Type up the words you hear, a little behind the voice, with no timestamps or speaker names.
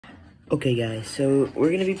Okay guys, so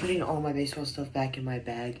we're gonna be putting all my baseball stuff back in my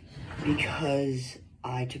bag because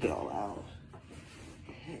I took it all out.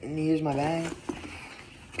 And here's my bag.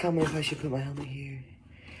 Comment if I should put my helmet here.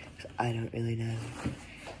 I don't really know.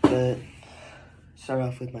 But start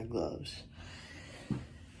off with my gloves.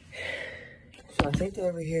 So I think they're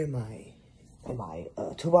over here in my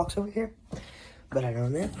toolbox over here. But I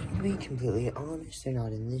don't know. To be completely honest, they're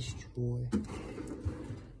not in this drawer.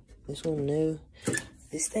 This one, no.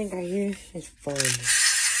 This thing right here is fun.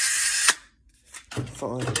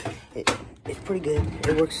 Fun. It's pretty good.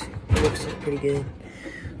 It works pretty good.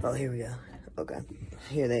 Oh, here we go. Okay.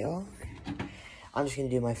 Here they are. I'm just gonna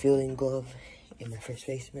do my fielding glove and my first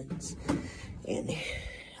baseman's. And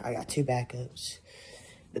I got 2 backups.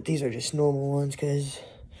 But these are just normal ones because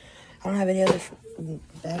I don't have any other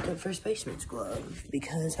backup first baseman's glove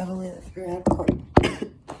because I've only ever had one.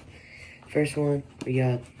 First one, we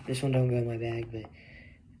got, this one don't go in my bag, but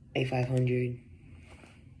A500.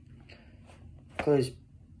 Close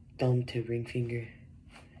thumb to ring finger.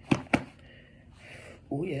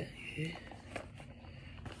 Oh yeah, yeah.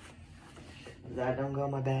 That don't go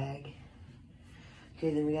in my bag.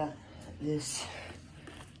 Okay, then we got this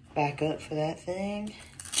backup for that thing.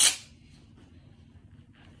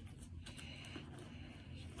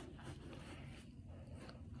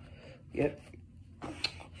 Yep.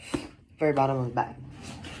 Very bottom of the bag.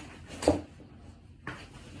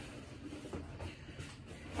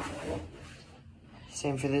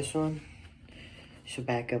 Same for this one. It's a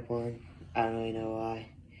backup one. I don't really know why.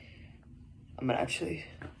 I'm gonna actually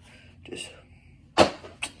just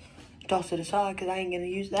toss it aside because I ain't gonna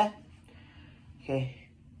use that. Okay,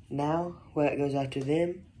 now what goes after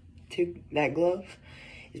them, to that glove,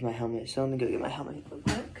 is my helmet. So let me go get my helmet real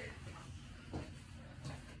quick.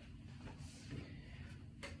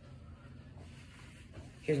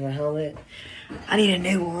 Here's my helmet. I need a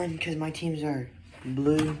new one because my teams are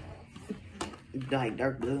blue, like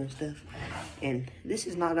dark blue and stuff. And this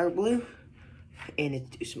is not dark blue, and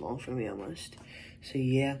it's too small for me almost. So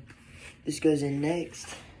yeah, this goes in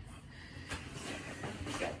next.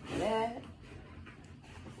 Got that.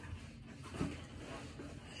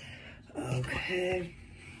 Okay.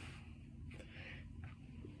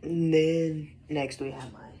 And then next we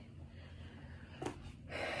have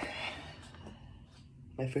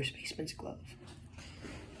my first baseman's glove.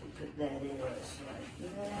 Put that in like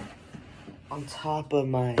that. On top of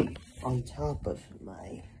my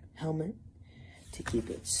helmet to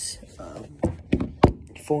keep its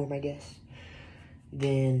form, I guess.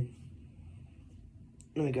 Then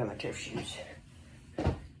let me grab my turf shoes.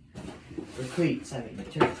 Or cleats, I mean my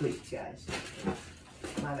turf cleats, guys.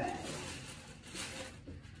 My bad.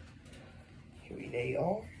 Here they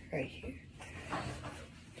are, right here.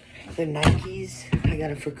 They're Nikes. I got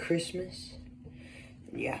them for Christmas.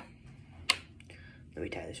 Yeah. Let me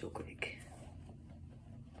tie this real quick.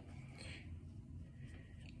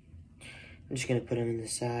 I'm just gonna put them in the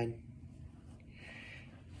side.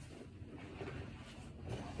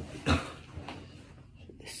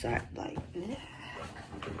 This side like that.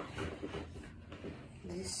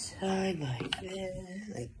 This side like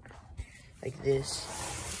that. Like this.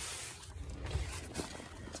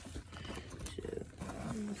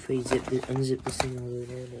 If we unzip this thing all the way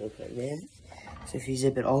down, it'll look like that. So if you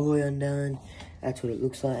zip it all the way undone, that's what it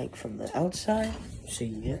looks like from the outside. So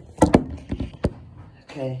yeah.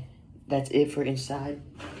 Okay, that's it for inside.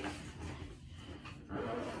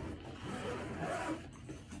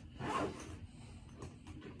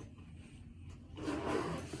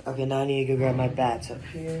 Okay, now I need to go grab my bats up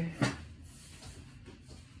here.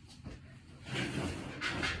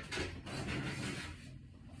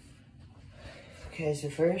 Okay, so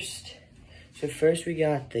first we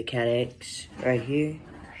got the Cat X right here.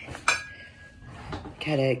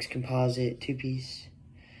 Cat X composite 2-piece.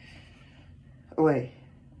 Oh wait,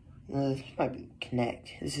 no, this might be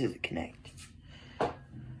Connect. This is a Connect.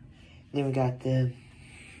 Then we got the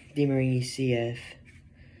DeMarini CF.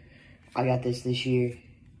 I got this year.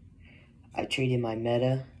 I traded my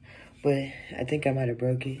Meta, but I think I might have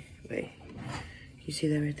broke it. Wait, can you see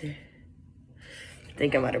that right there? I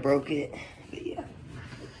think I might have broke it, but yeah,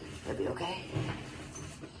 that'll be okay.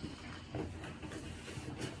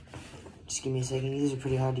 Just give me a second. These are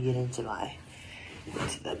pretty hard to get into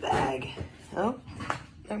the bag. Oh,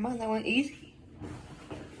 never mind. That went easy.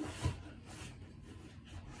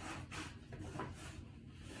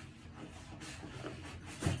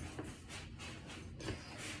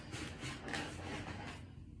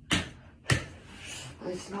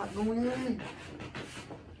 It's not going in.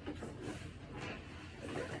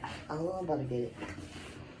 I'm about to get it.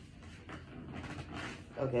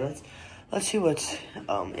 Okay, Let's see what's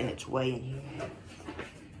in its way in here.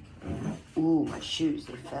 Ooh, my shoes,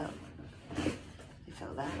 they fell. They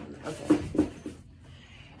fell down. Okay.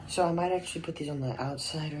 So I might actually put these on the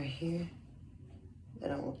outside right here. They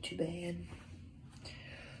don't look too bad.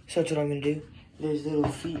 So that's what I'm gonna do. There's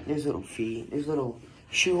little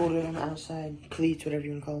shoe holders on the outside, cleats, whatever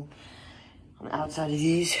you wanna call them, on the outside of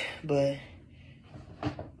these, but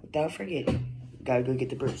without forgetting, gotta go get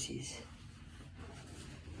the Bruceys.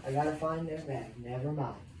 I gotta find their bag, never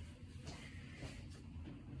mind.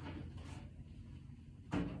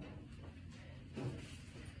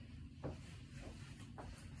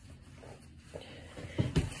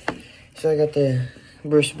 So I got the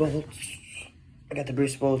Bruce bolts. I got the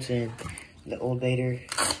Bruce bolts in the Old Vader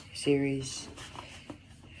series.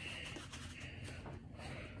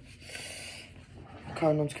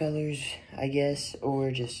 Cardinals colors, I guess,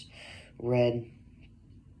 or just red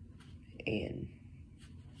and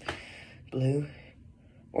blue,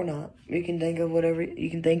 or not. You can think of whatever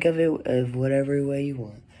whatever way you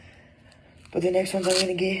want. But the next ones I'm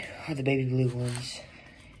gonna get are the baby blue ones,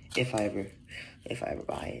 if I ever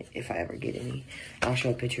buy it, if I ever get any. I'll show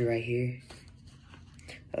a picture right here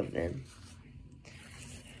of them.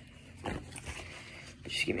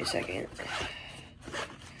 Just give me a second.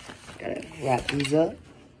 Gotta wrap these up.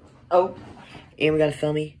 Oh, and we got a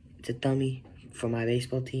thummy. It's a thummy for my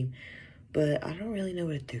baseball team, but I don't really know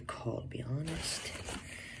what they're called, to be honest.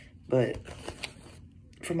 But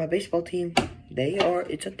for my baseball team,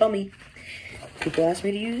 it's a thummy. People ask to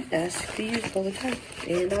use it all the time,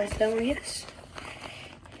 and I tell them yes.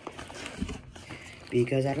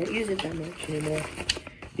 Because I don't use it that much anymore.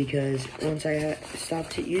 Because once I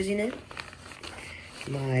stopped using it,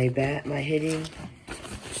 my hitting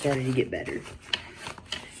started to get better.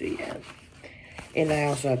 So yeah. And I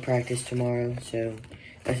also have practice tomorrow, so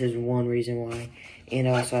this is one reason why. And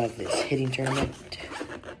I also have this hitting tournament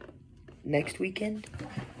next weekend.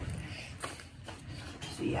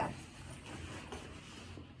 So yeah.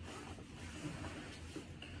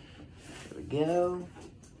 There we go.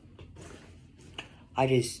 I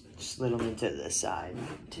just slid them into the side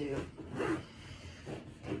too.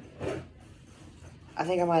 I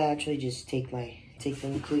think I might actually just take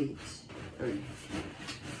them cleats or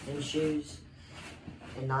them shoes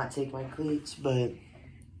and not take my cleats, but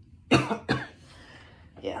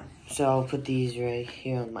yeah. So I'll put these right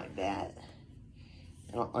here on my bat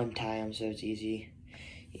and I'll untie them so it's easier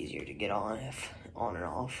to get on and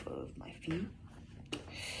off of my feet.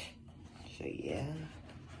 So yeah.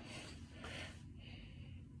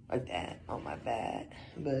 Like that on my bat,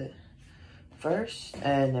 but first,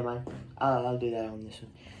 never mind. I'll do that on this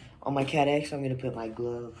one. On my Cat X, I'm gonna put my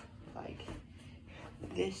glove like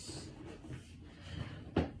this.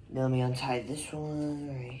 Then let me untie this one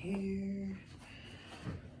right here.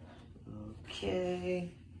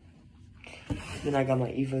 Okay. Then I got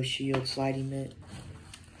my EvoShield sliding mitt.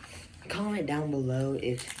 Comment down below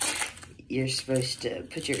if you're supposed to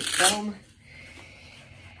put your thumb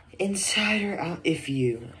inside or out, if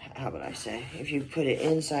you put it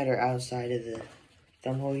inside or outside of the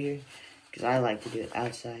thumb hole here, because I like to do it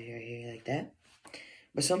outside right here like that,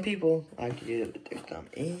 but some people like to do it with their thumb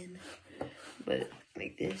in, but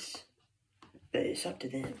like this, but it's up to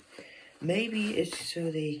them. Maybe it's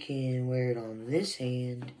so they can wear it on this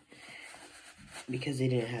hand, because they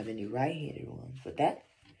didn't have any right-handed ones, but that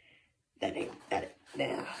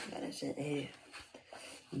isn't it.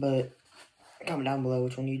 But comment down below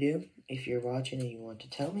which one you do. If you're watching and you want to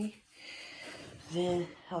tell me, then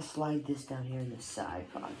I'll slide this down here in the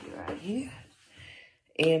side pocket right here.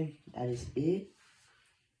 And that is it.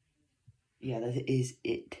 Yeah, that is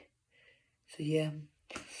it. So yeah,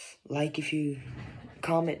 like if you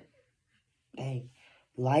comment,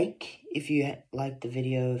 like if you like the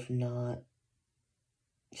video. If not,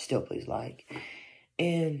 still please like.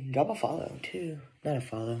 And drop a follow too. Not a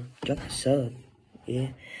follow, drop a sub. Yeah.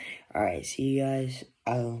 Alright, see you guys.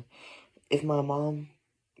 If my mom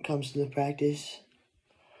comes to the practice,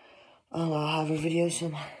 I'll have her videos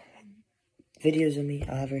of me.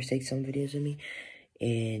 I'll have her take some videos of me.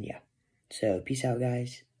 And yeah. So, peace out,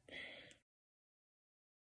 guys.